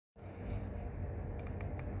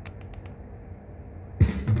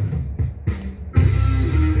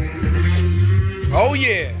Oh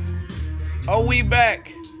yeah. Oh, we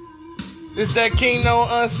back. This that Kingknown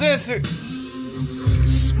Uncensored.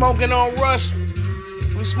 Smoking on Rush.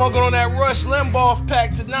 We smoking on that Rush Limbaugh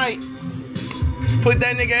pack tonight. Put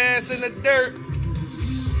that nigga ass in the dirt.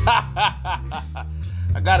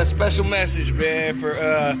 I got a special message, man, for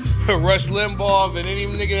Rush Limbaugh and any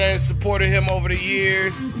nigga that has supported him over the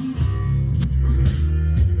years.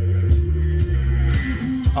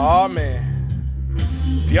 Oh man.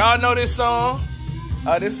 Y'all know this song?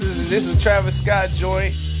 This is Travis Scott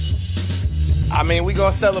joint. I mean, we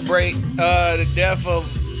gonna celebrate the death of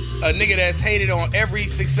a nigga that's hated on every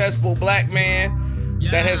successful black man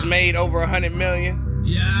that has made over 100 million.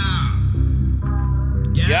 Yeah.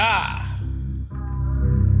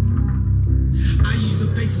 I use the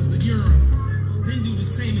faces of urine, then do the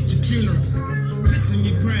same at your funeral. Piss in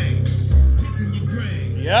your grave, piss in your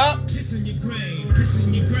grave. Yep. Piss in your grave, piss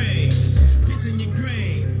in your grave, piss in your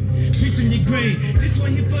grave, piss in your grave. This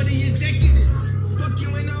one here for the executives. Fuck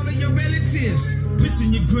you and all of your relatives. Piss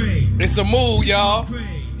in your grave. It's a mood, y'all.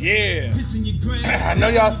 Yeah. Piss in your grave. I know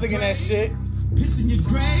y'all singing that shit. Piss in your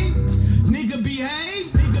grave. Nigga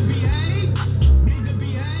behave. Nigga behave. Nigga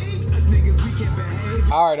behave. Us niggas, we can't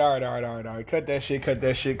behave. All right. Cut that shit.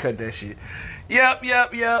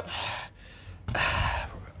 Yep.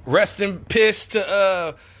 Rest in piss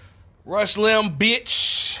to Rush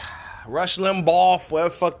bitch. Rush Limbaugh, whatever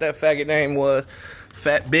the fuck that faggot name was.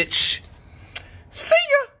 Fat bitch. See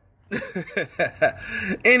ya.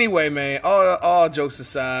 Anyway, man, all jokes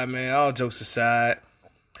aside,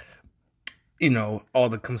 you know, all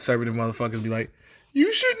the conservative motherfuckers be like,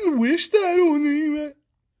 you shouldn't wish that on me.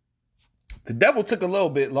 The devil took a little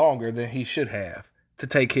bit longer than he should have to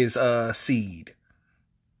take his seed.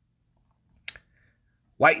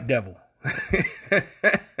 White devil.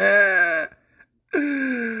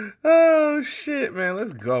 Oh shit, man.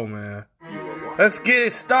 Let's go, man. Let's get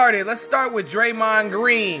it started. Let's start with Draymond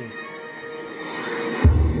Green.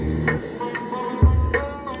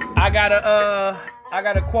 I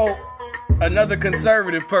gotta quote another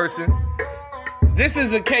conservative person. This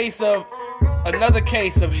is another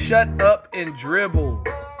case of shut up and dribble.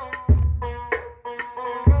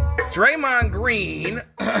 Draymond Green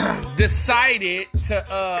decided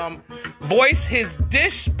to voice his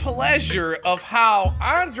displeasure of how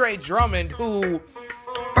Andre Drummond, who,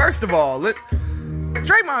 first of all,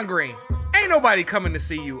 Draymond Green, ain't nobody coming to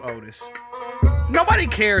see you, Otis. Nobody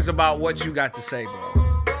cares about what you got to say,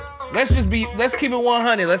 bro. Let's keep it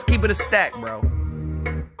 100. Let's keep it a stack, bro.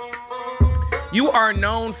 You are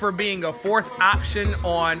known for being a fourth option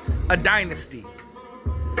on a dynasty.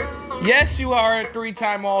 Yes, you are a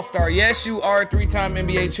 3-time All-Star. Yes, you are a 3-time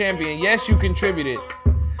NBA champion. Yes, you contributed.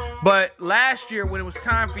 But last year, when it was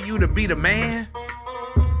time for you to be the man,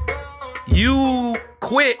 you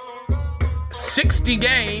quit 60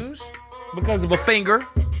 games because of a finger.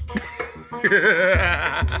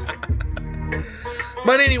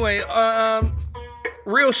 But anyway,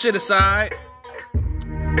 real shit aside,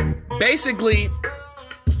 basically,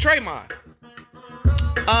 Draymond,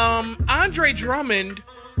 Andre Drummond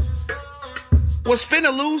was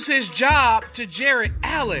finna lose his job to Jarrett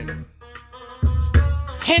Allen.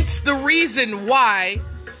 Hence the reason why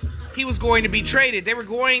he was going to be traded. They were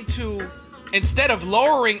going to, instead of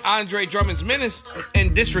lowering Andre Drummond's minutes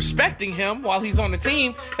and disrespecting him while he's on the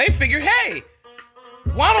team, they figured, hey,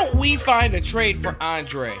 why don't we find a trade for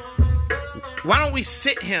Andre? Why don't we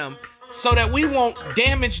sit him so that we won't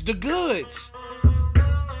damage the goods?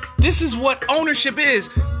 This is what ownership is.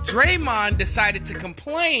 Draymond decided to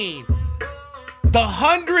complain. The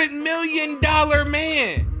 $100 million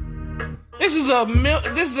man. This is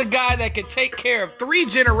a guy that could take care of 3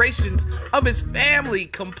 generations of his family,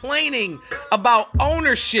 complaining about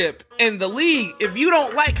ownership in the league. If you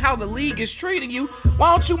don't like how the league is treating you,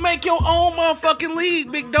 why don't you make your own motherfucking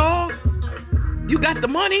league, big dog? You got the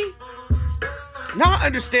money. Now, I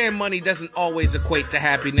understand money doesn't always equate to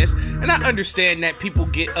happiness, and I understand that people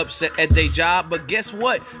get upset at their job, but guess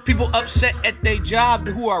what? People upset at their job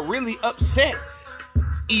who are really upset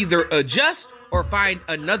either adjust or find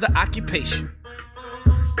another occupation.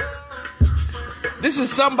 This is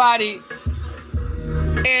somebody,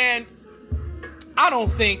 and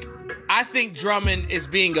I think Drummond is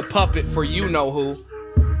being a puppet for you know who.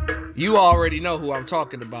 You already know who I'm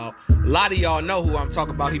talking about. A lot of y'all know who I'm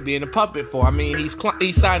talking about he being a puppet for. I mean,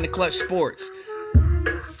 he signed to Clutch Sports.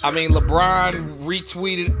 I mean, LeBron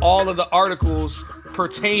retweeted all of the articles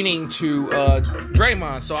pertaining to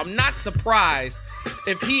Draymond. So I'm not surprised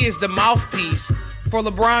if he is the mouthpiece for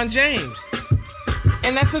LeBron James.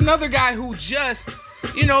 And that's another guy who just,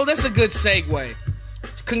 that's a good segue.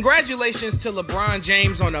 Congratulations to LeBron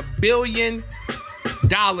James on $1 billion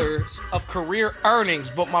of career earnings.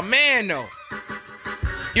 But my man, though,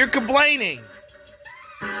 you're complaining.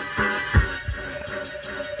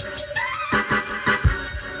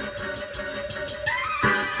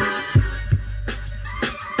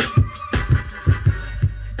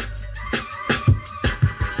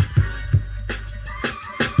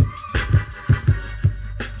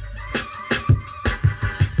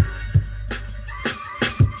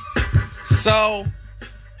 So,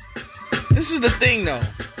 this is the thing, though.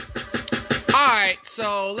 Alright,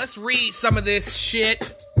 so let's read some of this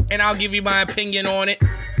shit, and I'll give you my opinion on it.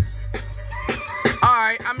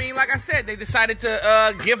 Alright, I mean, like I said, they decided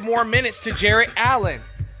to give more minutes to Jarrett Allen.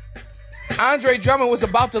 Andre Drummond was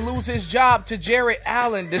about to lose his job to Jarrett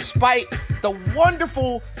Allen, despite the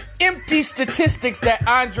wonderful, empty statistics that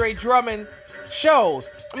Andre Drummond shows.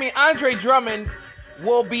 I mean, Andre Drummond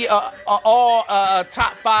will be a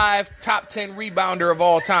top 5, top 10 rebounder of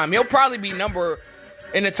all time. He'll probably be number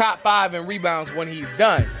in the top 5 in rebounds when he's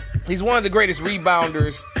done. He's one of the greatest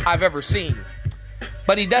rebounders I've ever seen.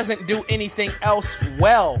 But he doesn't do anything else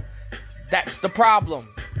well. That's the problem.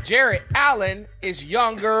 Jarrett Allen is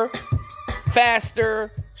younger,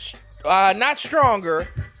 faster, not stronger,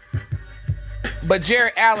 but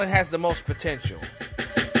Jarrett Allen has the most potential.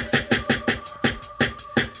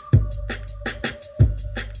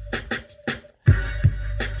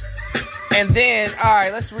 And then, all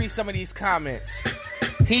right, let's read some of these comments.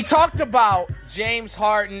 He talked about James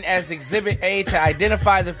Harden as Exhibit A to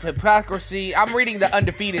identify the hypocrisy. I'm reading the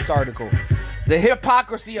Undefeated's article. The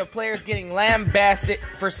hypocrisy of players getting lambasted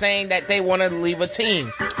for saying that they want to leave a team.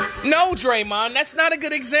 No, Draymond, that's not a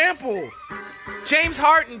good example. James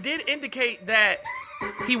Harden did indicate that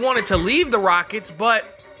he wanted to leave the Rockets,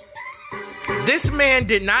 but this man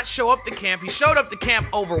did not show up to camp. He showed up to camp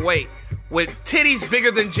overweight, with titties bigger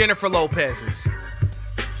than Jennifer Lopez's.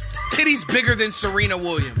 Titties bigger than Serena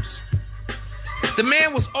Williams. The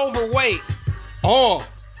man was overweight. Oh,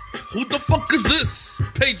 who the fuck is this?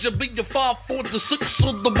 Page a big 5 4 the 6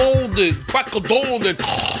 of the mold and crack a dawn and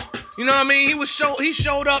you know what I mean? He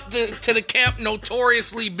showed up to the camp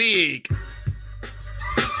notoriously big.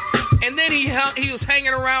 And then he was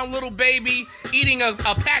hanging around Little Baby eating a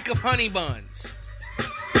pack of honey buns.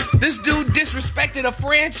 This dude disrespected a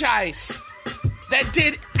franchise that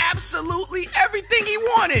did absolutely everything he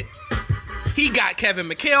wanted. He got Kevin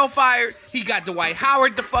McHale fired. He got Dwight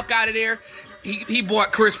Howard the fuck out of there. He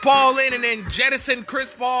brought Chris Paul in and then jettisoned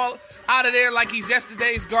Chris Paul out of there like he's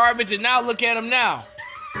yesterday's garbage. And now look at him now.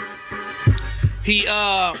 He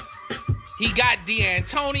got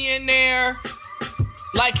D'Antoni in there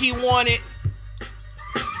like he wanted.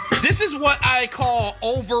 This is what I call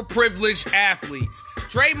overprivileged athletes.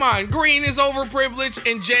 Draymond Green is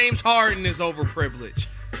overprivileged and James Harden is overprivileged.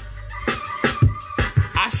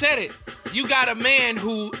 I said it. You got a man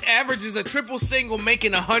who averages a triple single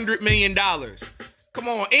making $100 million. Come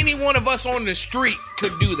on, any one of us on the street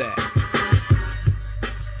could do that.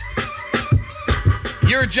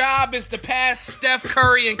 Your job is to pass Steph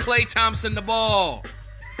Curry and Klay Thompson the ball.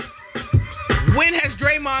 When has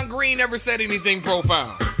Draymond Green ever said anything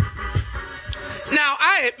profound? Now,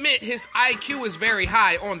 I admit his IQ is very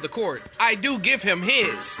high on the court. I do give him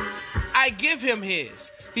his.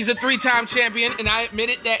 He's a 3-time champion, and I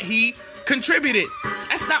admitted that he contributed.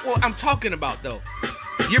 That's not what I'm talking about, though.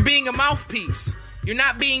 You're being a mouthpiece. You're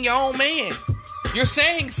not being your own man. You're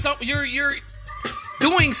saying you're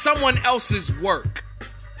doing someone else's work.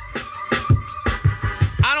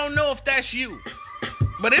 I don't know if that's you,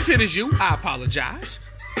 but if it is you, I apologize.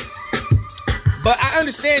 But I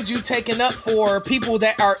understand you taking up for people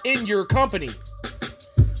that are in your company.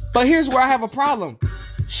 But here's where I have a problem.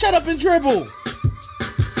 Shut up and dribble.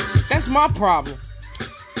 That's my problem.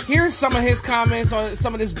 Here's some of his comments on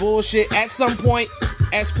some of this bullshit. At some point,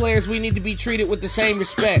 as players, we need to be treated with the same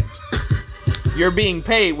respect. You're being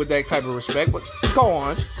paid with that type of respect, but go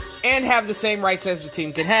on. And have the same rights as the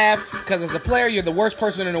team can have. Because as a player, you're the worst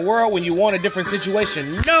person in the world when you want a different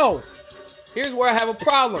situation. No. Here's where I have a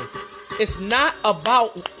problem. It's not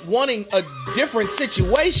about wanting a different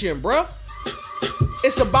situation, bro.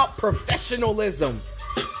 It's about professionalism.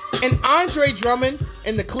 And Andre Drummond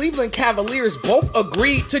and the Cleveland Cavaliers both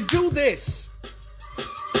agreed to do this.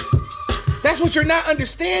 That's what you're not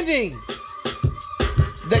understanding.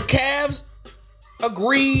 The Cavs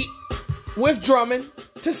agreed with Drummond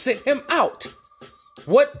to sit him out.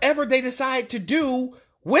 Whatever they decide to do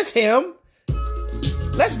with him,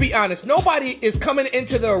 let's be honest, nobody is coming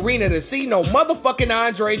into the arena to see no motherfucking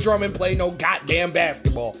Andre Drummond play no goddamn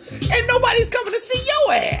basketball. And nobody's coming to see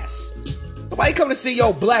your ass. Nobody coming to see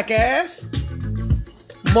your black ass.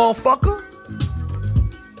 Motherfucker.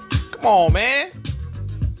 Come on, man.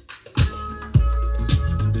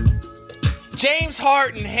 James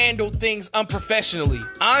Harden handled things unprofessionally.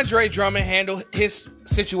 Andre Drummond handled his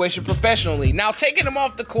situation professionally. Now, taking him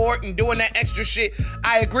off the court and doing that extra shit,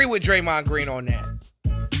 I agree with Draymond Green on that.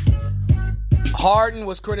 Harden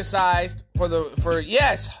was criticized for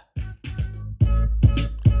yes.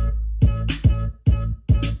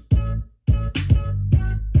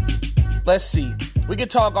 Let's see. We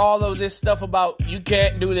could talk all of this stuff about you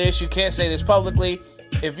can't do this, you can't say this publicly.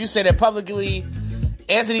 If you say that publicly,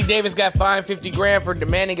 Anthony Davis got fined $50,000 for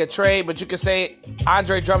demanding a trade, but you can say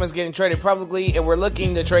Andre Drummond's getting traded publicly and we're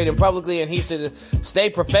looking to trade him publicly and he's to stay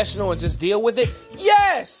professional and just deal with it.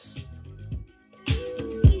 Yes!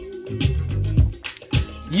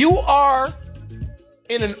 You are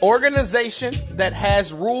in an organization that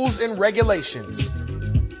has rules and regulations.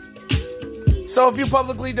 So if you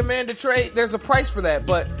publicly demand a trade, there's a price for that.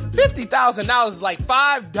 But $50,000 is like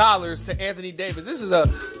 $5 to Anthony Davis. This is a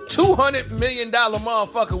 $200 million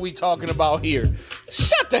motherfucker we talking about here.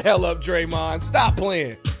 Shut the hell up, Draymond. Stop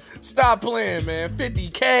playing. Stop playing, man.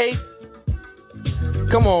 $50K.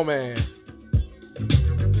 Come on, man.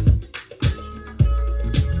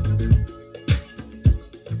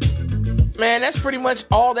 Man, that's pretty much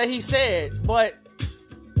all that he said. But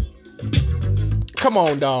come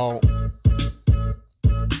on, dog.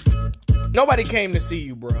 Nobody came to see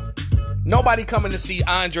you, bro. Nobody coming to see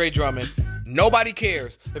Andre Drummond. Nobody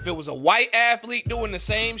cares. If it was a white athlete doing the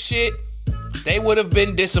same shit, they would have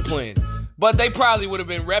been disciplined. But they probably would have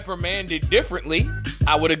been reprimanded differently.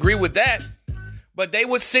 I would agree with that. But they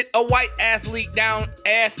would sit a white athlete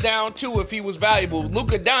ass down too if he was valuable.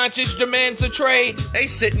 Luka Doncic demands a trade. They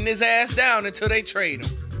sitting his ass down until they trade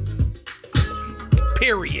him.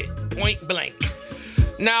 Period. Point blank.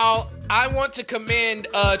 Now, I want to commend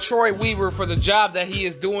Troy Weaver for the job that he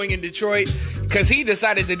is doing in Detroit because he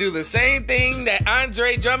decided to do the same thing that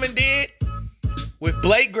Andre Drummond did with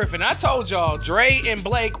Blake Griffin. I told y'all, Dre and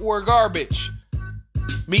Blake were garbage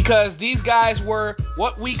because these guys were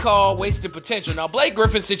what we call wasted potential. Now, Blake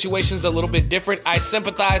Griffin's situation is a little bit different. I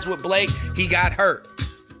sympathize with Blake. He got hurt.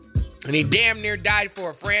 And he damn near died for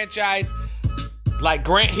a franchise like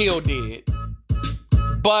Grant Hill did.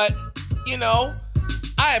 But, you know,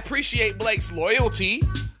 I appreciate Blake's loyalty,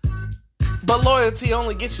 but loyalty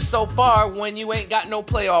only gets you so far when you ain't got no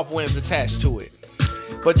playoff wins attached to it.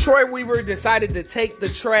 But Troy Weaver decided to take the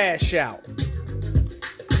trash out.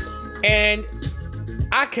 And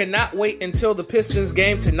I cannot wait until the Pistons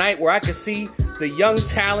game tonight where I can see the young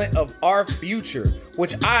talent of our future,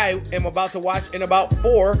 which I am about to watch in about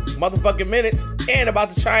 4 motherfucking minutes and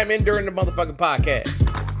about to chime in during the motherfucking podcast.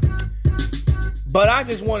 But I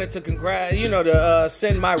just wanted to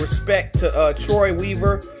send my respect to Troy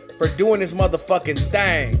Weaver for doing this motherfucking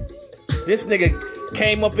thing. This nigga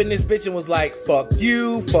came up in this bitch and was like, fuck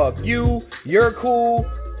you, you're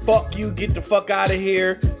cool, fuck you, get the fuck out of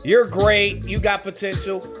here, you're great, you got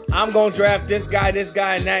potential, I'm gonna draft this guy,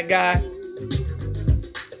 and that guy.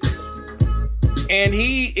 And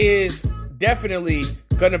he is definitely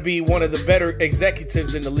gonna be one of the better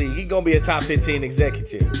executives in the league. He's gonna be a top 15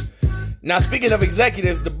 executive. Now, speaking of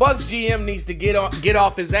executives, the Bucks GM needs to get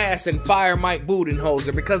off his ass and fire Mike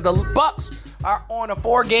Budenholzer because the Bucks are on a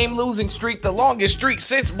 4-game losing streak, the longest streak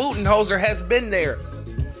since Budenholzer has been there.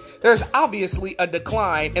 There's obviously a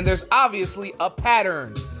decline, and there's obviously a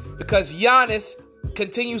pattern because Giannis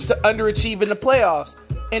continues to underachieve in the playoffs.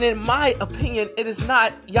 And in my opinion, it is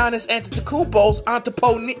not Giannis Antetokounmpo's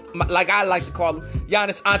like I like to call him,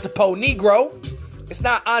 Giannis Antetokounmpo. It's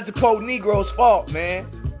not Antetokounmpo's fault, man.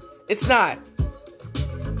 It's not.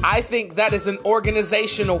 I think that is an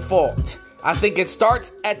organizational fault. I think it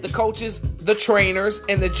starts at the coaches, the trainers,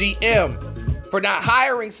 and the GM for not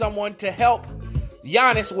hiring someone to help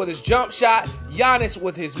Giannis with his jump shot, Giannis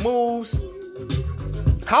with his moves.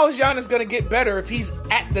 How is Giannis going to get better if he's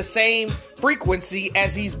at the same frequency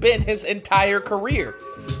as he's been his entire career?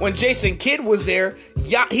 When Jason Kidd was there,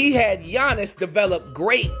 he had Giannis develop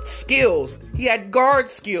great skills. He had guard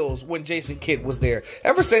skills when Jason Kidd was there.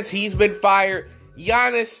 Ever since he's been fired,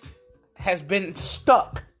 Giannis has been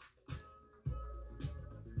stuck.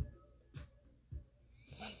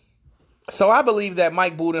 So I believe that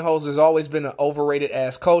Mike Budenholzer has always been an overrated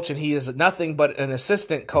ass coach, and he is nothing but an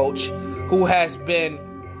assistant coach who has been,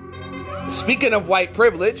 speaking of white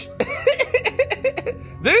privilege,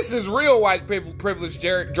 this is real white privilege,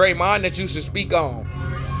 Draymond, that you should speak on.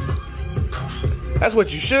 That's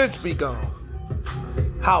what you should speak on.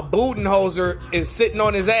 How Budenholzer is sitting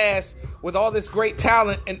on his ass with all this great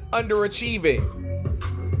talent and underachieving.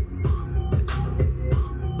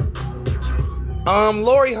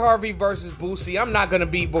 Lori Harvey versus Boosie. I'm not going to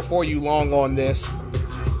be before you long on this.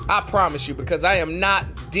 I promise you, because I am not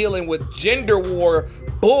dealing with gender war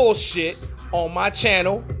bullshit on my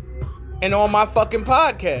channel and on my fucking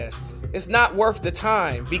podcast. It's not worth the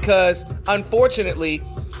time because, unfortunately,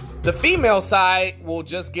 the female side will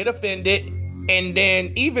just get offended, and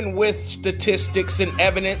then even with statistics and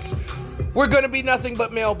evidence, we're going to be nothing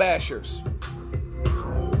but male bashers.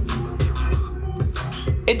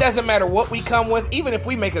 It doesn't matter what we come with, even if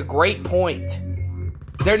we make a great point.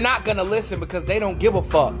 They're not going to listen because they don't give a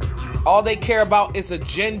fuck. All they care about is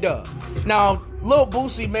agenda. Now, Lil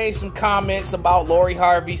Boosie made some comments about Lori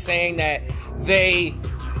Harvey saying that they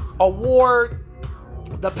award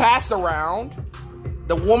the pass around,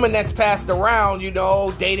 the woman that's passed around, you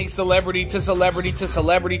know, dating celebrity to celebrity to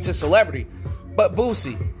celebrity to celebrity. But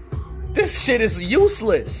Boosie, this shit is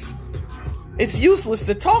useless. It's useless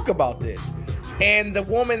to talk about this. And the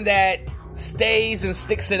woman that stays and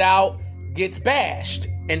sticks it out gets bashed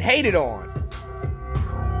and hated on.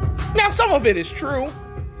 Now, some of it is true,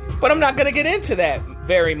 but I'm not going to get into that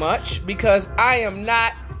very much because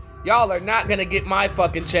y'all are not going to get my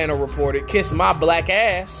fucking channel reported. Kiss my black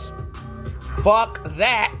ass. Fuck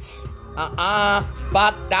that.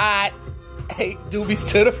 Fuck that. Hey, doobies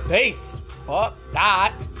to the face. Fuck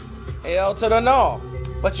that. Hell to the no.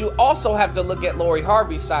 But you also have to look at Lori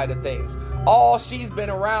Harvey's side of things. All she's been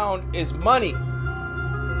around is money.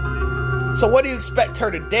 So what do you expect her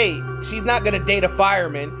to date? She's not going to date a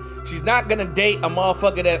fireman. She's not going to date a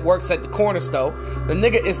motherfucker that works at the corner store. The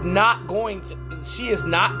nigga is not going to... She is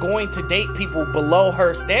not going to date people below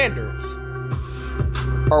her standards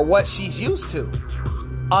or what she's used to,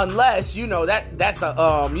 unless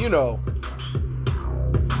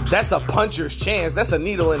that's a puncher's chance. That's a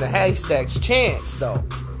needle in a haystack's chance, though.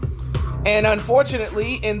 And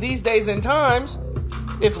unfortunately, in these days and times,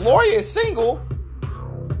 if Lori is single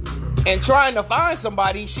and trying to find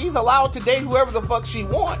somebody, she's allowed to date whoever the fuck she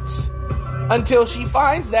wants until she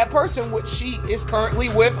finds that person, which she is currently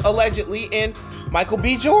with, allegedly, in Michael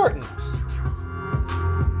B. Jordan.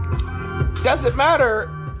 Doesn't matter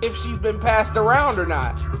if she's been passed around or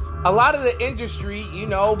not. A lot of the industry,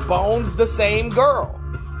 bones the same girl.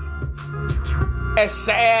 As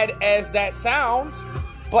sad as that sounds,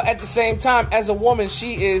 but at the same time, as a woman,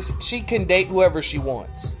 she can date whoever she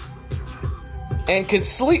wants. And can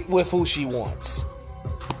sleep with who she wants.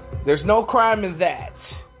 There's no crime in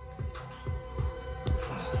that.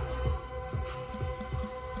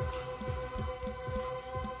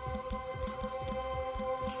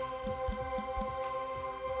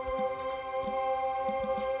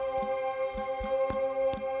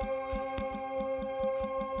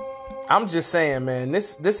 I'm just saying, man,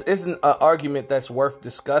 this isn't an argument that's worth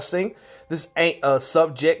discussing. This ain't a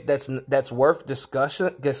subject that's worth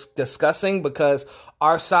discussing because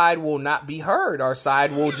our side will not be heard. Our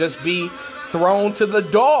side will just be thrown to the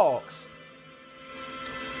dogs.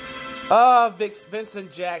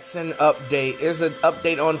 Vincent Jackson update. There's an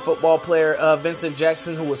update on football player Vincent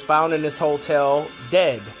Jackson, who was found in this hotel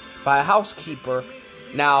dead by a housekeeper.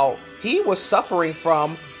 Now, he was suffering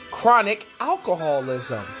from chronic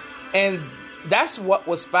alcoholism. And that's what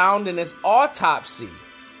was found in his autopsy.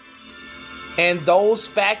 And those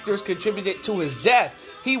factors contributed to his death.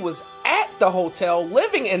 He was at the hotel,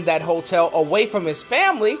 living in that hotel away from his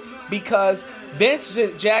family because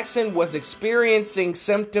Vincent Jackson was experiencing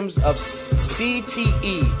symptoms of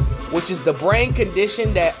CTE, which is the brain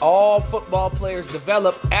condition that all football players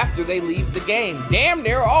develop after they leave the game. Damn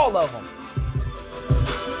near all of them.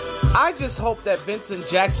 I just hope that Vincent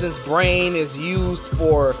Jackson's brain is used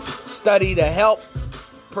for study to help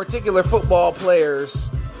particular football players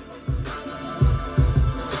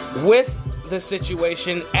with the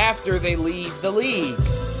situation after they leave the league.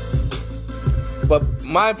 But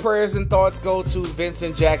my prayers and thoughts go to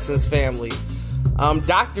Vincent Jackson's family.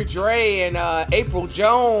 Dr. Dre and April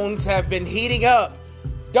Jones have been heating up.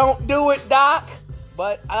 Don't do it, Doc.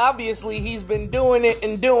 But obviously he's been doing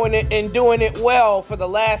it well for the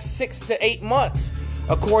last 6 to 8 months.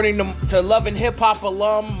 According to Love and Hip Hop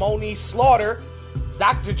alum Monique Slaughter,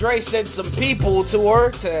 Dr. Dre sent some people to her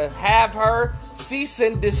to have her cease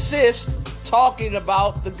and desist talking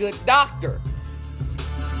about the good doctor.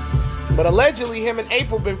 But allegedly him and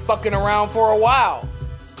April been fucking around for a while.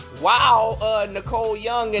 While Nicole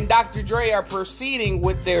Young and Dr. Dre are proceeding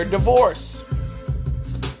with their divorce.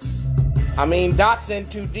 I mean, Doc's in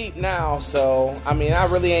too deep now, so, I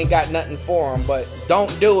really ain't got nothing for him, but don't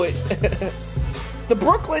do it. The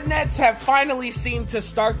Brooklyn Nets have finally seemed to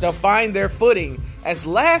start to find their footing, as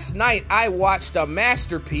last night I watched a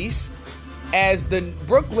masterpiece as the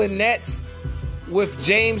Brooklyn Nets, with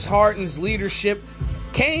James Harden's leadership,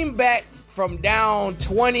 came back from down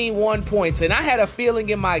 21 points. And I had a feeling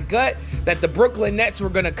in my gut that the Brooklyn Nets were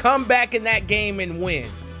going to come back in that game and win,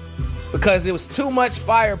 because it was too much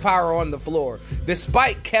firepower on the floor.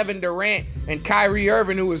 Despite Kevin Durant and Kyrie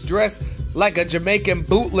Irving, who was dressed like a Jamaican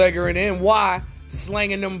bootlegger in NY,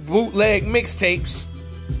 slanging them bootleg mixtapes,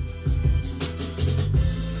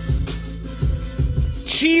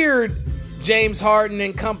 cheered James Harden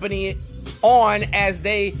and company on as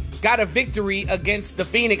they got a victory against the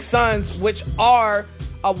Phoenix Suns, which are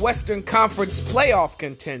a Western Conference playoff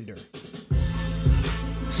contender.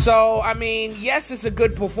 So, I mean, yes, it's a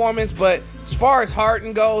good performance, but as far as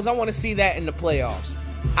Harden goes, I want to see that in the playoffs.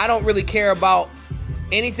 I don't really care about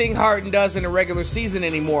anything Harden does in the regular season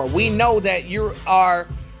anymore. We know that you are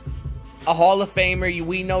a Hall of Famer.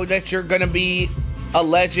 We know that you're going to be a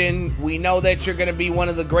legend. We know that you're going to be one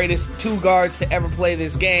of the greatest two guards to ever play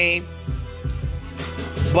this game.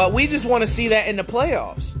 But we just want to see that in the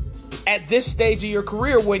playoffs at this stage of your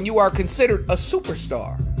career when you are considered a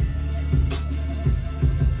superstar.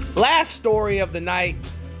 Last story of the night,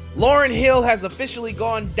 Lauryn Hill has officially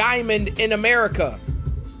gone diamond in America.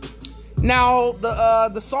 Now,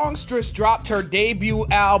 the songstress dropped her debut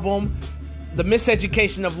album, The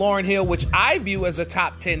Miseducation of Lauryn Hill, which I view as a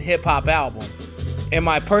top 10 hip-hop album, in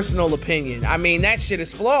my personal opinion. I mean, that shit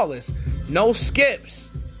is flawless. No skips.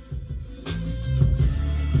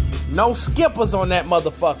 No skippers on that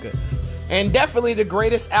motherfucker. And definitely the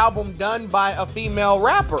greatest album done by a female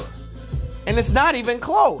rapper. And it's not even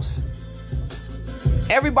close.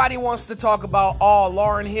 Everybody wants to talk about, oh,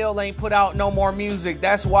 Lauryn Hill ain't put out no more music.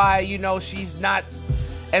 That's why, you know, she's not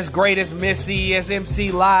as great as Missy, as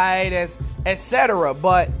MC Lyte, as etc.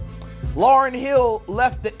 But Lauryn Hill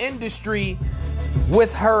left the industry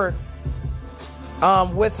with her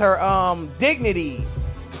dignity.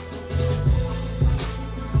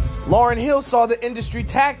 Lauryn Hill saw the industry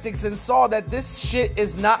tactics and saw that this shit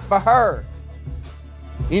is not for her.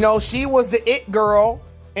 You know, she was the it girl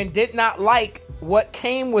and did not like what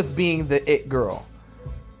came with being the it girl.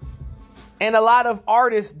 And a lot of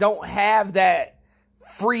artists don't have that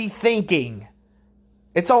free thinking.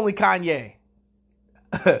 It's only Kanye.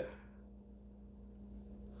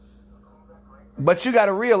 But you got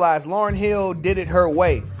to realize Lauryn Hill did it her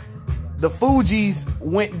way. The Fugees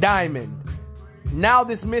went diamond. Now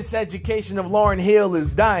this miseducation of Lauryn Hill is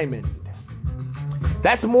diamond.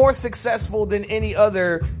 That's more successful than any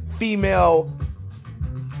other female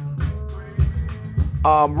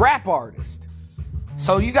rap artist.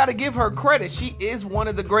 So you got to give her credit. She is one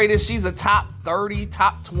of the greatest. She's a top 30,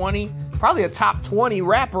 top 20, probably a top 20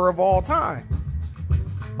 rapper of all time.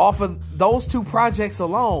 Off of those two projects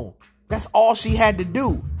alone. That's all she had to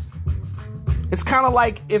do. It's kind of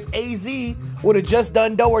like if AZ would have just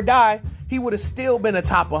done Do or Die, he would have still been a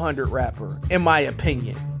top 100 rapper, in my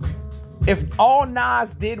opinion. If all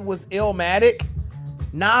Nas did was Illmatic,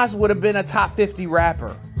 Nas would have been a top 50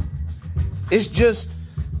 rapper. It's just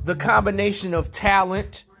the combination of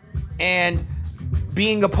talent and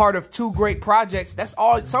being a part of two great projects. That's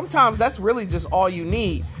all. Sometimes that's really just all you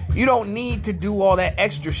need. You don't need to do all that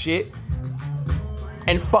extra shit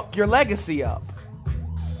and fuck your legacy up.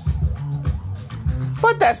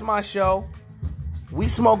 But that's my show. We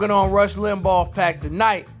smoking on Rush Limbaugh pack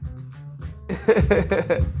tonight.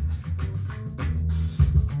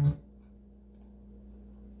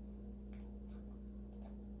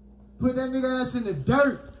 Put that nigga ass in the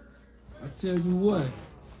dirt. I tell you what.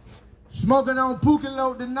 Smoking on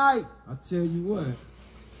Kingknown tonight. I tell you what.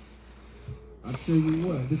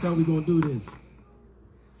 This how we gonna do this.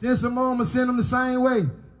 Send some more, I'ma send them the same way.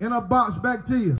 In a box back to you.